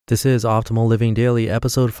This is Optimal Living Daily,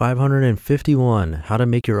 episode 551, How to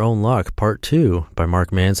Make Your Own Luck, Part 2, by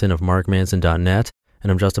Mark Manson of markmanson.net,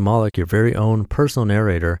 and I'm Justin Malik, your very own personal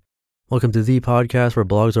narrator. Welcome to the podcast where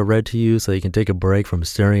blogs are read to you so you can take a break from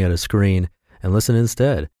staring at a screen and listen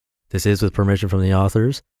instead. This is with permission from the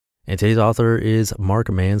authors, and today's author is Mark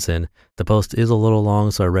Manson. The post is a little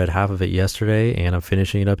long, so I read half of it yesterday, and I'm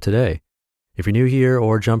finishing it up today. If you're new here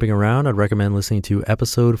or jumping around, I'd recommend listening to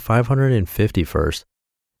episode 550 first.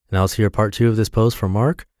 Now let's hear part 2 of this post from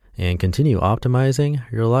Mark and continue optimizing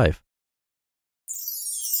your life.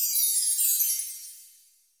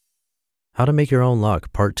 How to Make Your Own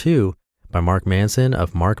Luck, Part 2, by Mark Manson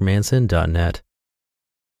of markmanson.net.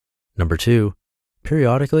 Number 2,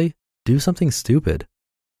 periodically do something stupid.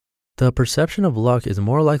 The perception of luck is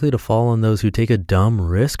more likely to fall on those who take a dumb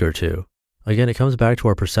risk or two. Again, it comes back to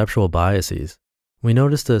our perceptual biases. We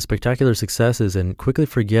notice the spectacular successes and quickly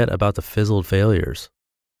forget about the fizzled failures.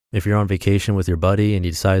 If you're on vacation with your buddy and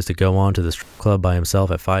he decides to go on to the strip club by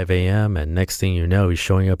himself at 5 a.m. and next thing you know, he's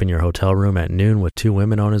showing up in your hotel room at noon with 2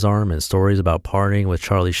 women on his arm and stories about partying with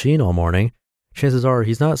Charlie Sheen all morning, chances are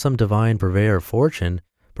he's not some divine purveyor of fortune,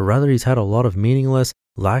 but rather he's had a lot of meaningless,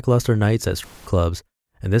 lackluster nights at strip clubs,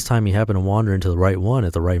 and this time he happened to wander into the right one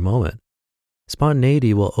at the right moment.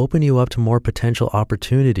 Spontaneity will open you up to more potential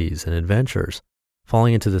opportunities and adventures.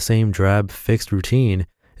 Falling into the same drab, fixed routine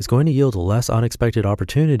is going to yield less unexpected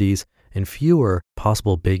opportunities and fewer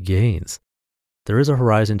possible big gains. There is a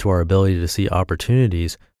horizon to our ability to see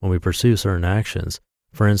opportunities when we pursue certain actions.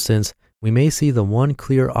 For instance, we may see the one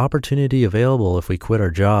clear opportunity available if we quit our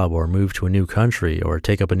job or move to a new country or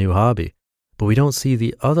take up a new hobby, but we don't see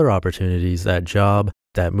the other opportunities that job,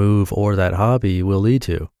 that move, or that hobby will lead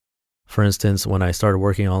to. For instance, when I started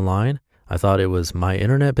working online, I thought it was my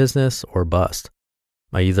internet business or bust.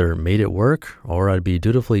 I either made it work or I'd be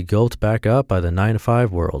dutifully gulped back up by the 9-to-5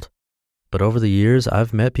 world. But over the years,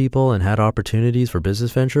 I've met people and had opportunities for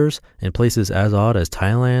business ventures in places as odd as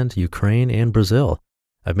Thailand, Ukraine, and Brazil.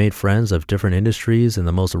 I've made friends of different industries in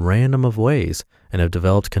the most random of ways and have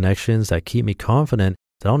developed connections that keep me confident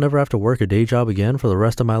that I'll never have to work a day job again for the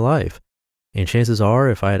rest of my life. And chances are,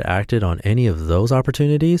 if I had acted on any of those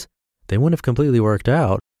opportunities, they wouldn't have completely worked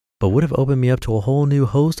out, but would have opened me up to a whole new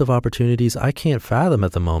host of opportunities I can't fathom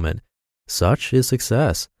at the moment. Such is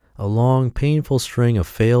success, a long, painful string of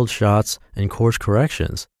failed shots and course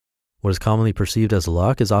corrections. What is commonly perceived as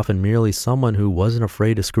luck is often merely someone who wasn't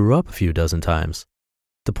afraid to screw up a few dozen times.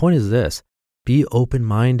 The point is this: be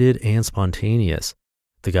open-minded and spontaneous.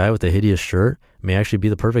 The guy with the hideous shirt may actually be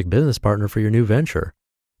the perfect business partner for your new venture.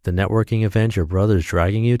 The networking event your brother's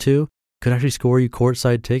dragging you to could actually score you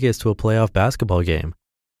courtside tickets to a playoff basketball game.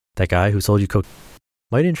 That guy who sold you coke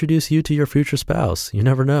might introduce you to your future spouse. You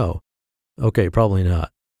never know. Okay, probably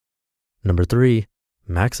not. Number 3,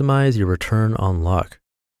 maximize your return on luck.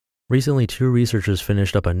 Recently, 2 researchers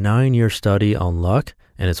finished up a 9-year study on luck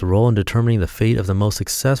and its role in determining the fate of the most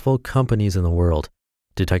successful companies in the world.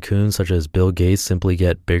 Did tycoons such as Bill Gates simply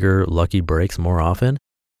get bigger, lucky breaks more often?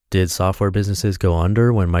 Did software businesses go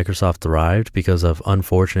under when Microsoft thrived because of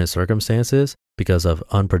unfortunate circumstances, because of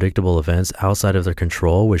unpredictable events outside of their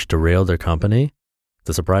control which derailed their company?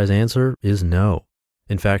 The surprise answer is no.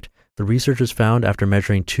 In fact, the researchers found after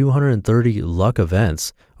measuring 230 luck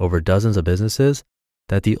events over dozens of businesses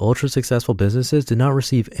that the ultra-successful businesses did not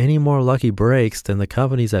receive any more lucky breaks than the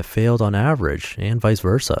companies that failed on average, and vice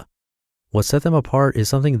versa. What set them apart is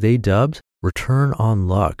something they dubbed return on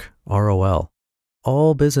luck, ROL.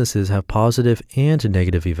 All businesses have positive and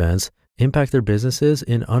negative events impact their businesses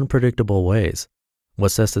in unpredictable ways.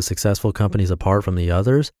 What sets the successful companies apart from the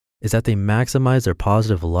others is that they maximize their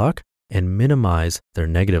positive luck and minimize their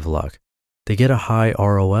negative luck. They get a high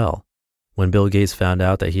ROL. When Bill Gates found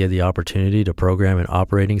out that he had the opportunity to program an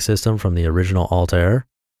operating system from the original Altair,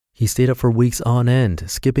 he stayed up for weeks on end,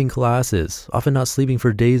 skipping classes, often not sleeping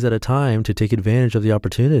for days at a time to take advantage of the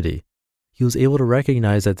opportunity. He was able to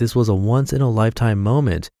recognize that this was a once-in-a-lifetime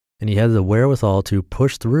moment, and he had the wherewithal to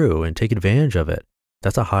push through and take advantage of it.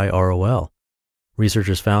 That's a high ROL.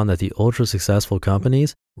 Researchers found that the ultra-successful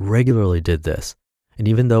companies regularly did this, and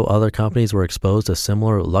even though other companies were exposed to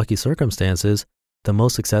similar lucky circumstances, the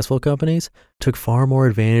most successful companies took far more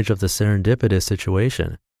advantage of the serendipitous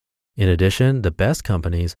situation. In addition, the best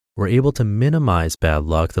companies were able to minimize bad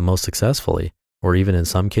luck the most successfully, or even in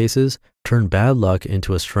some cases, turn bad luck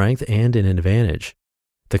into a strength and an advantage.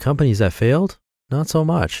 The companies that failed, not so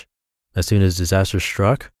much. As soon as disaster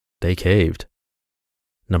struck, they caved.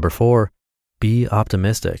 Number 4, be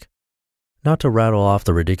optimistic. Not to rattle off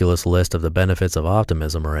the ridiculous list of the benefits of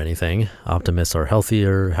optimism or anything. Optimists are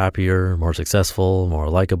healthier, happier, more successful, more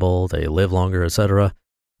likable, they live longer, etc.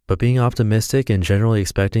 But being optimistic and generally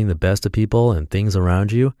expecting the best of people and things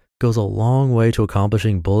around you goes a long way to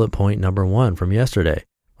accomplishing bullet point number 1 from yesterday,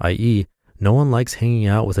 i.e., no one likes hanging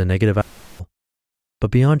out with a negative asshole.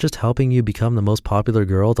 But beyond just helping you become the most popular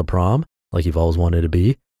girl at the prom, like you've always wanted to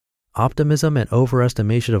be, optimism and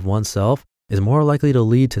overestimation of oneself is more likely to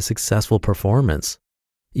lead to successful performance.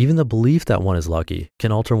 Even the belief that one is lucky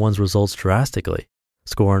can alter one's results drastically.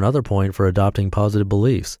 Score another point for adopting positive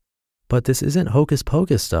beliefs. But this isn't hocus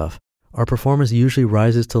pocus stuff. Our performance usually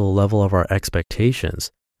rises to the level of our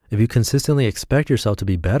expectations. If you consistently expect yourself to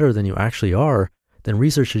be better than you actually are, then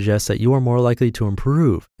research suggests that you are more likely to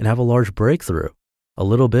improve and have a large breakthrough. A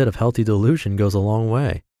little bit of healthy delusion goes a long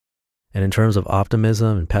way. And in terms of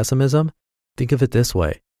optimism and pessimism, think of it this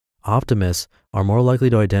way. Optimists are more likely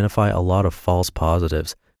to identify a lot of false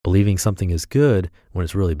positives, believing something is good when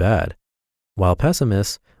it's really bad, while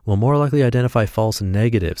pessimists will more likely identify false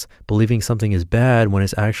negatives, believing something is bad when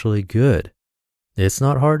it's actually good. It's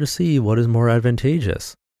not hard to see what is more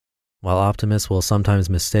advantageous. While optimists will sometimes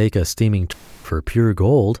mistake a steaming for pure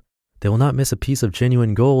gold, they will not miss a piece of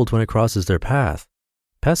genuine gold when it crosses their path.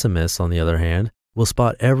 Pessimists, on the other hand, will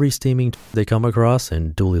spot every steaming they come across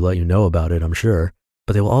and duly let you know about it, I'm sure,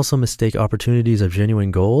 but they will also mistake opportunities of genuine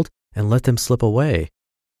gold and let them slip away,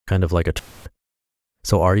 kind of like a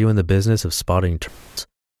So are you in the business of spotting turds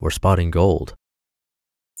or spotting gold?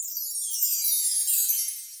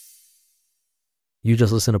 You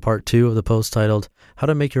just listened to part 2 of the post titled, How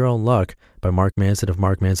to Make Your Own Luck by Mark Manson of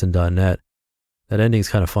markmanson.net. That ending's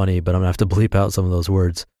kind of funny, but I'm going to have to bleep out some of those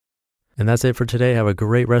words. And that's it for today. Have a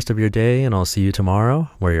great rest of your day, and I'll see you tomorrow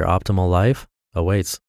where your optimal life awaits.